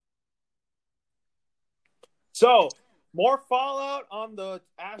So, more fallout on the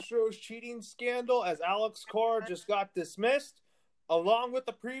Astros cheating scandal as Alex Cora just got dismissed, along with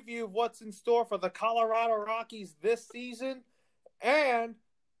the preview of what's in store for the Colorado Rockies this season, and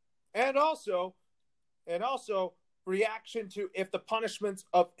and also and also reaction to if the punishments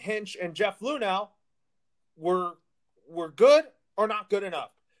of Hinch and Jeff Luhnow were good or not good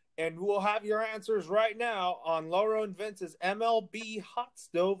enough. And we'll have your answers right now on Loro and Vince's MLB Hot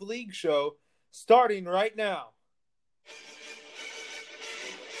Stove League show, starting right now.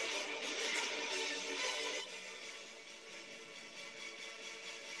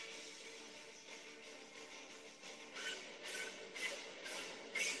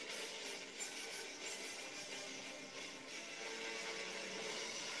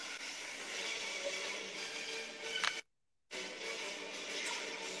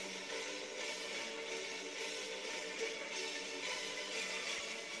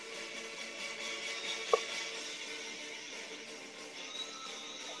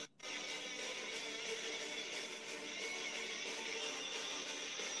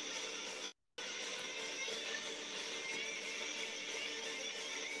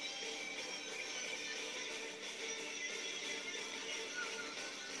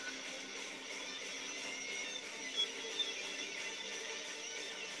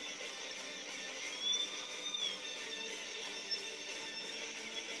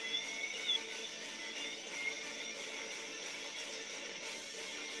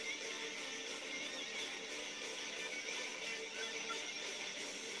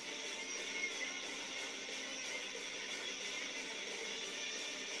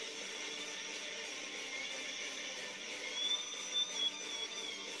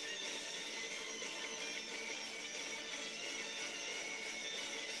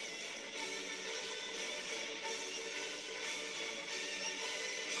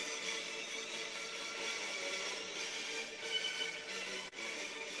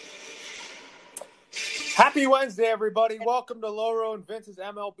 Happy Wednesday, everybody. Welcome to Loro and Vince's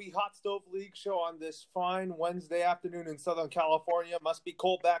MLB Hot Stove League show on this fine Wednesday afternoon in Southern California. Must be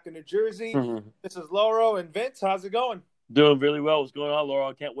cold back in New Jersey. This is Loro and Vince. How's it going? Doing really well. What's going on, Laura?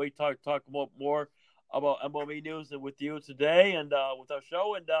 I can't wait to talk more about MLB news with you today and with our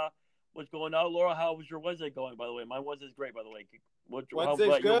show. And what's going on, Laura? How was your Wednesday going, by the way? My Wednesday's great, by the way. How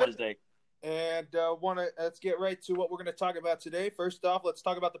about your Wednesday? And let's get right to what we're going to talk about today. First off, let's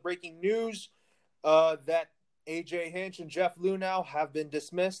talk about the breaking news that A.J. Hinch and Jeff Luhnow have been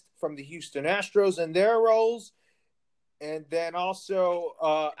dismissed from the Houston Astros and their roles. And then also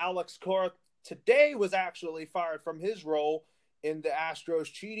Alex Cora today was actually fired from his role in the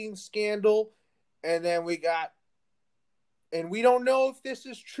Astros cheating scandal. And then we don't know if this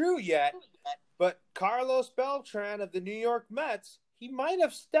is true yet, but Carlos Beltran of the New York Mets, he might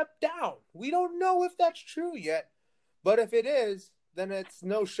have stepped down. We don't know if that's true yet, but if it is, then it's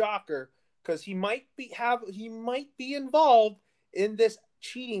no shocker, because he might be involved in this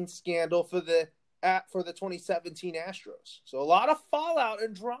cheating scandal for the 2017 Astros. So a lot of fallout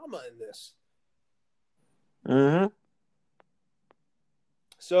and drama in this. Mm-hmm.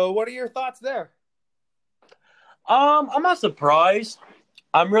 So what are your thoughts there? I'm not surprised.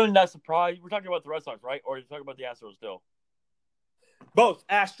 I'm really not surprised. We're talking about the Red Sox, right? Or are you talking about the Astros still? Both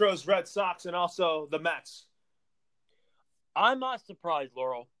Astros, Red Sox, and also the Mets. I'm not surprised,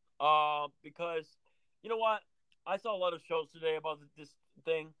 Laurel. Because you know what? I saw a lot of shows today about this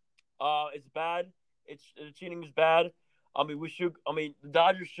thing. It's bad. The cheating is bad. The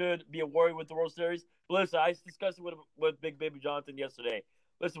Dodgers should be awarded with the World Series. But listen, I discussed it with Big Baby Jonathan yesterday.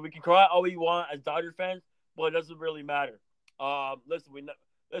 Listen, we can cry all we want as Dodger fans, but it doesn't really matter.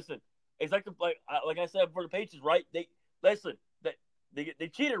 Listen. It's like I said for the Patriots, right? They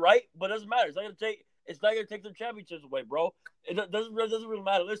cheated, right? But it doesn't matter. It's not gonna take their championships away, bro. It doesn't really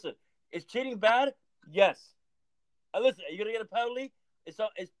matter. Listen, is cheating bad? Yes. Listen, are you gonna get a penalty? Is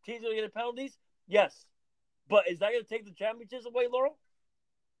teams gonna get penalties? Yes. But is that gonna take the championships away, Laurel?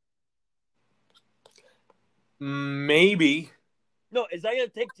 Maybe. No, is that gonna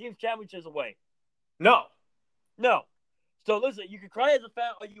take teams' championships away? No. So listen, you can cry as a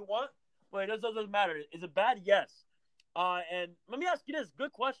fan all you want, but it doesn't matter. Is it bad? Yes. And let me ask you this.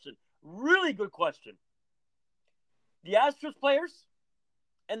 Good question. Really good question. The Astros players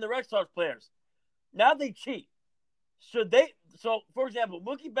and the Red Sox players, now they cheat. Should they? So, for example,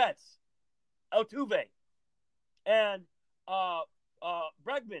 Mookie Betts, Altuve, and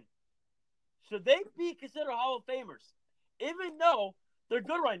Bregman, should they be considered Hall of Famers? Even though they're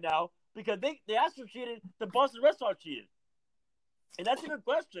good right now because the Astros cheated, the Boston Red Sox cheated. And that's a good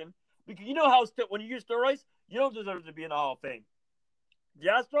question because you know how when you use steroids, you don't deserve to be in the Hall of Fame. The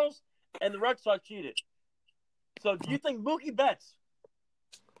Astros and the Red Sox cheated. So do you think Mookie Betts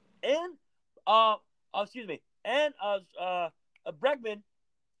and Bregman and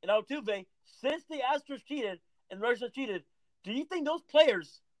Altuve, since the Astros cheated and the Red Sox cheated, do you think those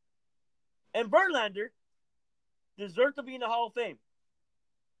players and Verlander deserve to be in the Hall of Fame?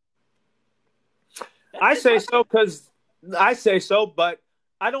 I say so, but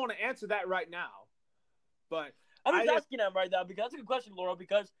I don't want to answer that right now. But I'm just asking that right now because that's a good question, Laura,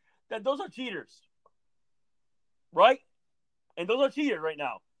 because those are cheaters, right? And those are cheaters right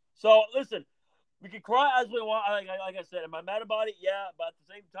now. So listen, we can cry as we want. Like I said, am I mad about it? Yeah, but at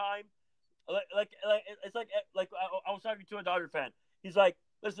the same time, it's like I was talking to a Dodger fan. He's like,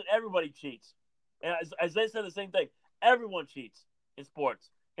 listen, everybody cheats, and as they said the same thing, everyone cheats in sports,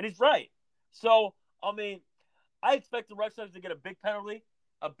 and he's right. So I mean, I expect the Red Sox to get a big penalty,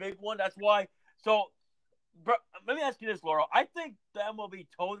 a big one. That's why. So, let me ask you this, Laura. I think the MLB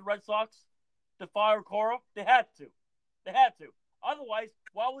told the Red Sox to fire Cora. They had to. Otherwise,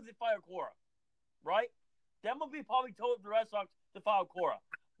 why would they fire Cora? Right? The MLB probably told the Red Sox to fire Cora.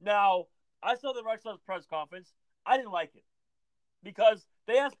 Now, I saw the Red Sox press conference. I didn't like it because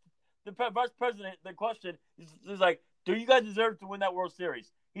they asked the vice president the question. He's like, "Do you guys deserve to win that World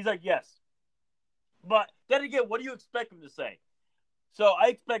Series?" He's like, "Yes." But then again, what do you expect him to say? So I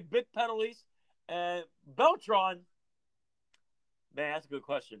expect big penalties. And Beltran, man, that's a good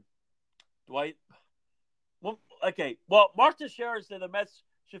question. Well, Mark Teixeira said the Mets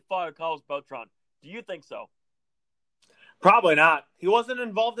should fire Carlos Beltran. Do you think so? Probably not. He wasn't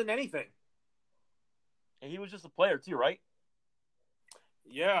involved in anything. And he was just a player too, right?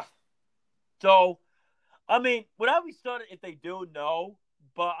 Yeah. So, I mean, would I be stunned if they do? No.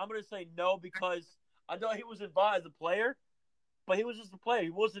 But I'm going to say no because I know he was involved as a player, but he was just a player. He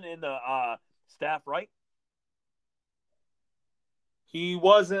wasn't in the staff, right? He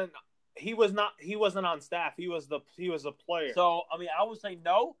wasn't on staff. He was a player. So, I mean, I would say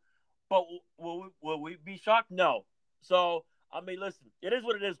no, but will we be shocked? No. So, I mean, listen, it is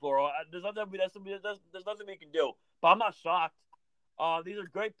what it is, Laura. There's nothing we can do. But I'm not shocked. These are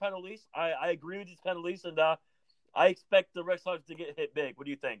great penalties. I agree with these penalties, and I expect the Red Sox to get hit big. What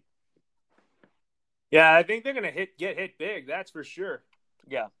do you think? Yeah, I think they're going to get hit big. That's for sure.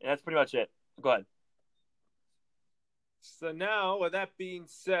 Yeah, that's pretty much it. Go ahead. So now, with that being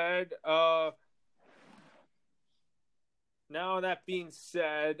said,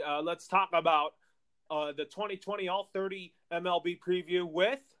 let's talk about the 2020 All-30 MLB preview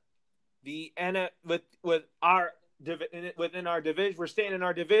within our division. We're staying in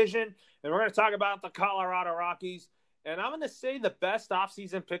our division, and we're going to talk about the Colorado Rockies. And I'm going to say the best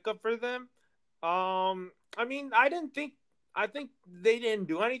offseason pickup for them. I think they didn't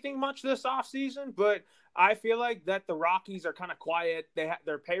do anything much this offseason, but I feel like that the Rockies are kind of quiet.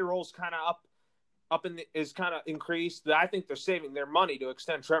 Their payroll's kind of is kind of increased. I think they're saving their money to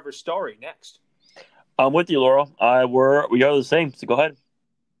extend Trevor Story next. I'm with you, Laurel. We are the same. So go ahead.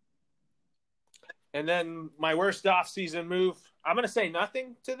 And then my worst offseason move, I'm going to say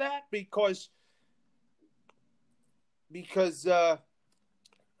nothing to that because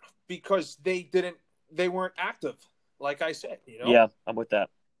they weren't active, like I said, Yeah, I'm with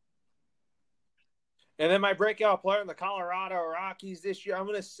that. And then my breakout player in the Colorado Rockies this year, I'm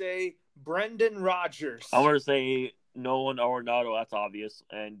going to say Brendan Rodgers. I'm going to say Nolan Arenado. That's obvious.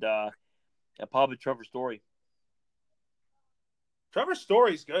 And probably Trevor Story. Trevor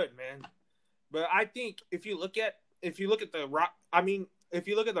Story's good, man. But I think if you look at the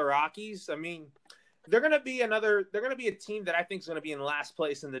Rockies, I mean, they're going to be a team that I think is going to be in last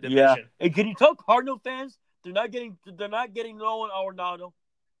place in the division. Yeah. And can you tell Cardinal fans they're not getting Nolan Arenado?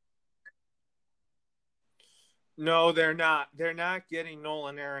 No, they're not. They're not getting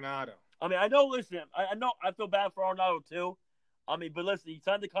Nolan Arenado. I mean, I know. Listen, I know. I feel bad for Arenado too. I mean, but listen, he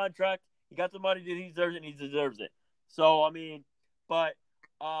signed the contract. He got the money that he deserves, and he deserves it. So I mean, but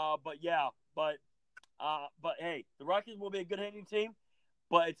hey, the Rockies will be a good hitting team,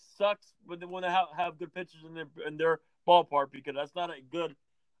 but it sucks when they want to have good pitchers in their ballpark because that's not a good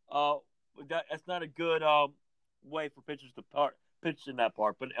way for pitchers to pitch in that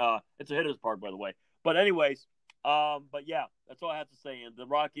park. But it's a hitter's park, by the way. But anyways. But yeah, that's all I have to say. And the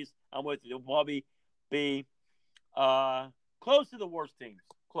Rockies, I'm with you. They'll probably be close to the worst teams.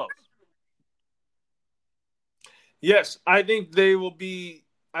 Close. Yes, I think they will be.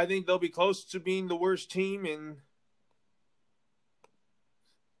 I think they'll be close to being the worst team in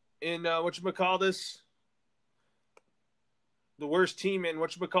whatchamacallit. The worst team in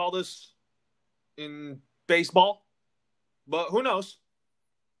whatchamacallit in baseball. But who knows?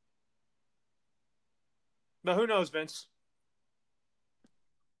 But who knows, Vince?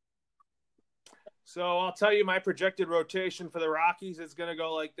 So I'll tell you my projected rotation for the Rockies is going to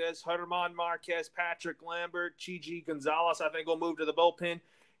go like this. German Marquez, Patrick Lambert, Gigi Gonzalez, I think will move to the bullpen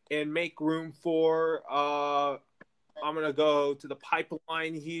and make room for I'm going to go to the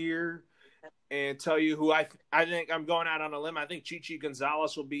pipeline here and tell you who I think I'm going out on a limb. I think Gigi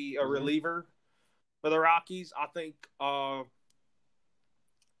Gonzalez will be a reliever for the Rockies. I think I'm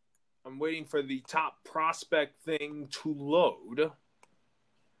waiting for the top prospect thing to load.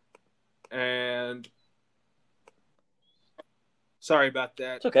 And sorry about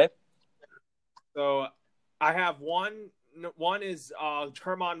that. It's okay. So I have one is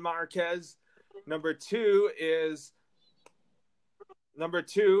German Marquez. Number two is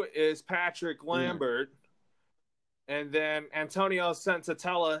Patrick Lambert. And then Antonio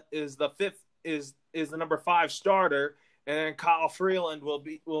Sensatella is the fifth is the number 5 starter. And then Kyle Freeland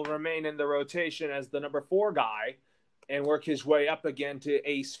will remain in the rotation as the number 4 guy and work his way up again to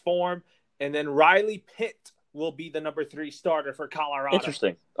ace form. And then Riley Pitt will be the number 3 starter for Colorado.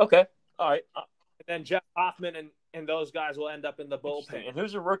 Interesting. Okay. All right. And then Jeff Hoffman and those guys will end up in the bullpen. And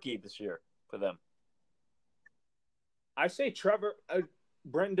who's a rookie this year for them? I say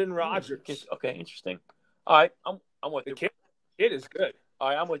Brendan Rodgers. Okay, interesting. All right, I'm with you. The kid is good. All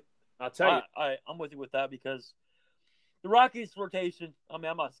right, I'll tell you. I'm with you with that because the Rockies rotation. I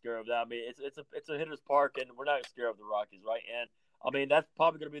mean, I'm not scared of that. I mean, it's a hitter's park, and we're not scared of the Rockies, right? And I mean, that's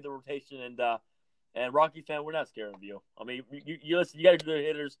probably going to be the rotation. And Rocky fan, we're not scared of you. I mean, you listen. You got good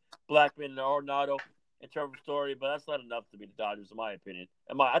hitters, Blackman and Arenado, in terms of story, but that's not enough to beat the Dodgers, in my opinion.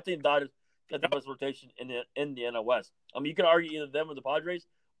 I think the Dodgers got the best rotation in the NL West. I mean, you can argue either them or the Padres,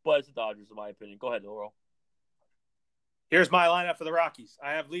 but it's the Dodgers, in my opinion. Go ahead, Loro. Here's my lineup for the Rockies.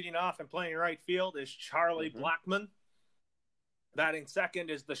 I have leading off and playing right field is Charlie Blackmon. Batting second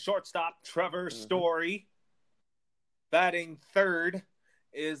is the shortstop, Trevor Story. Batting third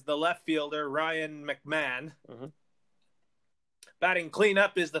is the left fielder, Ryan McMahon. Batting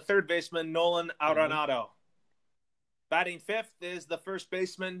cleanup is the third baseman, Nolan Arenado. Batting fifth is the first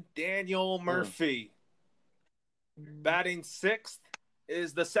baseman, Daniel Murphy. Batting sixth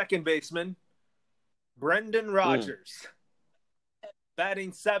is the second baseman, Brendan Rodgers.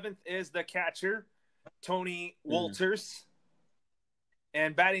 Batting seventh is the catcher, Tony Wolters.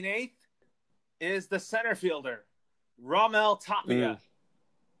 And batting eighth is the center fielder, Ramel Tapia.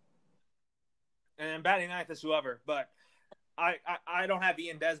 And batting ninth is whoever. But I don't have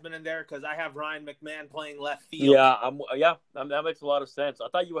Ian Desmond in there because I have Ryan McMahon playing left field. That makes a lot of sense. I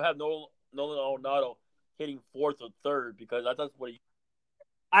thought you would have Nolan Arenado hitting fourth or third because I thought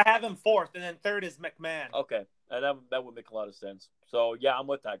I have him fourth, and then third is McMahon. Okay, and that would make a lot of sense. So, yeah, I'm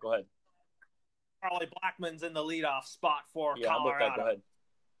with that. Go ahead. Charlie Blackmon's in the leadoff spot for Colorado. I'm with that. Go ahead.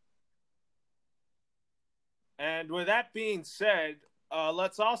 And with that being said,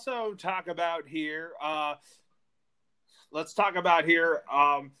 let's also talk about here.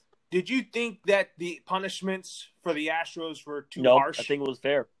 Did you think that the punishments for the Astros were too harsh? I think it was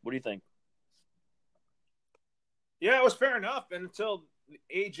fair. What do you think? Yeah, it was fair enough until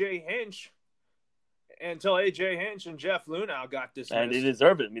AJ Hinch and Jeff Lunau got dismissed. And they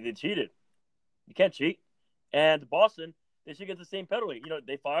deserve it. I mean, they cheated. You can't cheat. And Boston, they should get the same penalty.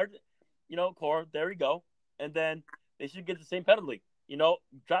 They fired, Cora. There you go. And then they should get the same penalty.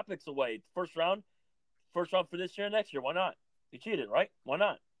 Draft picks away. First round for this year and next year. Why not? They cheated, right? Why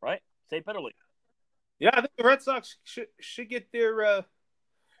not? Right? Same penalty. Yeah, I think the Red Sox should get their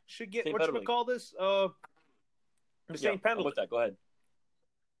same what penalty. should we call this? The same penalty. With that, go ahead.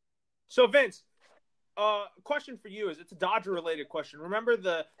 So Vince, question for you it's a Dodger related question. Remember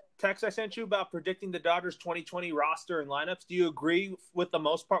the text I sent you about predicting the Dodgers 2020 roster and lineups? Do you agree with the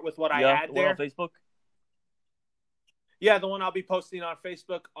most part with what I had there? On Facebook? Yeah, the one I'll be posting on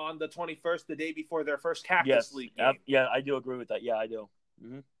Facebook on the 21st, the day before their first Cactus League game. Yeah, I do agree with that. Yeah, I do.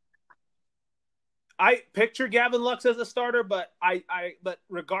 I picture Gavin Lux as a starter, but but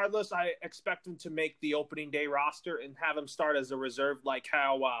regardless, I expect him to make the opening day roster and have him start as a reserve, like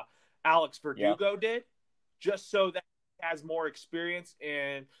how Alex Verdugo did, just so that he has more experience.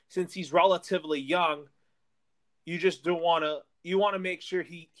 And since he's relatively young, you just don't want to. You want to make sure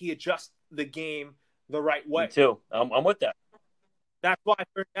he adjusts the game the right way. Me too. I'm with that. That's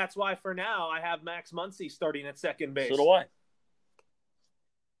why for now I have Max Muncy starting at second base. So do I.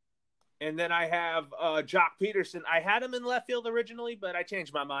 And then I have Jock Peterson. I had him in left field originally, but I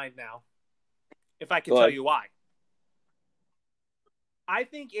changed my mind now. If I can tell you why. I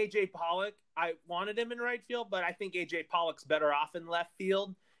think A.J. Pollock, I wanted him in right field, but I think A.J. Pollock's better off in left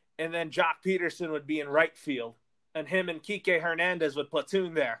field. And then Jock Peterson would be in right field. And him and Kike Hernandez would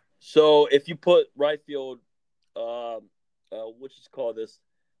platoon there. So if you put right field, which is called this,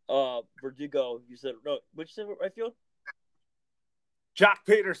 Verdugo. You said no. Which you said right field? Jock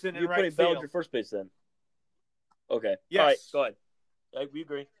Peterson in You're right putting field. Bellinger first base then. Okay. Yes. All right. Go ahead. We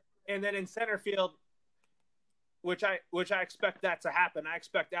agree. And then in center field, which I expect that to happen. I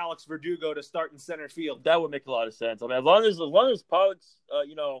expect Alex Verdugo to start in center field. That would make a lot of sense. I mean, as long as Pollock's,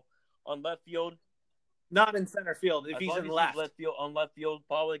 on left field. Not in center field. If he's in left. On left field,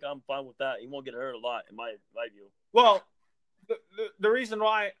 Pollock, I'm fine with that. He won't get hurt a lot, in my view. Well, the reason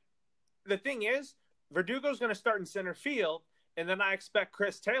why, the thing is, Verdugo's going to start in center field, and then I expect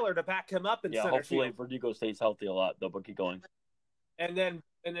Chris Taylor to back him up in center field. Yeah, hopefully Verdugo stays healthy a lot, though, but keep going. And then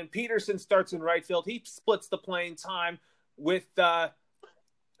Peterson starts in right field. He splits the playing time with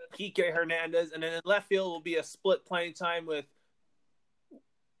Kike Hernandez, and then in left field will be a split playing time with.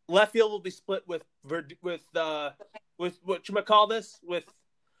 Left field will be split with whatchamacallit, with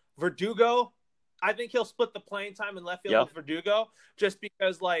Verdugo. I think he'll split the playing time in left field with Verdugo, just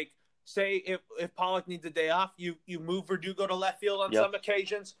because, like, say if Pollock needs a day off, you move Verdugo to left field on some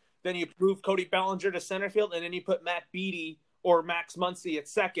occasions, then you move Cody Bellinger to center field, and then you put Matt Beattie or Max Muncy at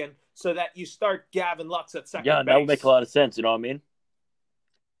second, so that you start Gavin Lux at second base. Yeah, that would make a lot of sense. You know what I mean?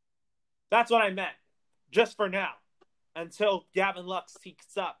 That's what I meant. Just for now, until Gavin Lux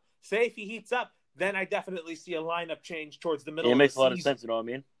heats up. Say if he heats up, then I definitely see a lineup change towards the middle of the season. It makes a lot of sense. You know what I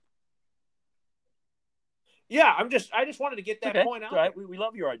mean? Yeah, I just wanted to get that point out. Right. We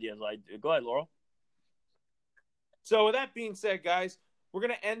love your ideas. Go ahead, Laurel. So with that being said, guys, we're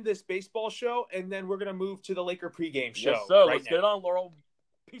going to end this baseball show, and then we're going to move to the Laker pregame show. Yes, sir. Let's get it on, Laurel.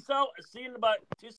 Peace out. See you in about 2 seconds.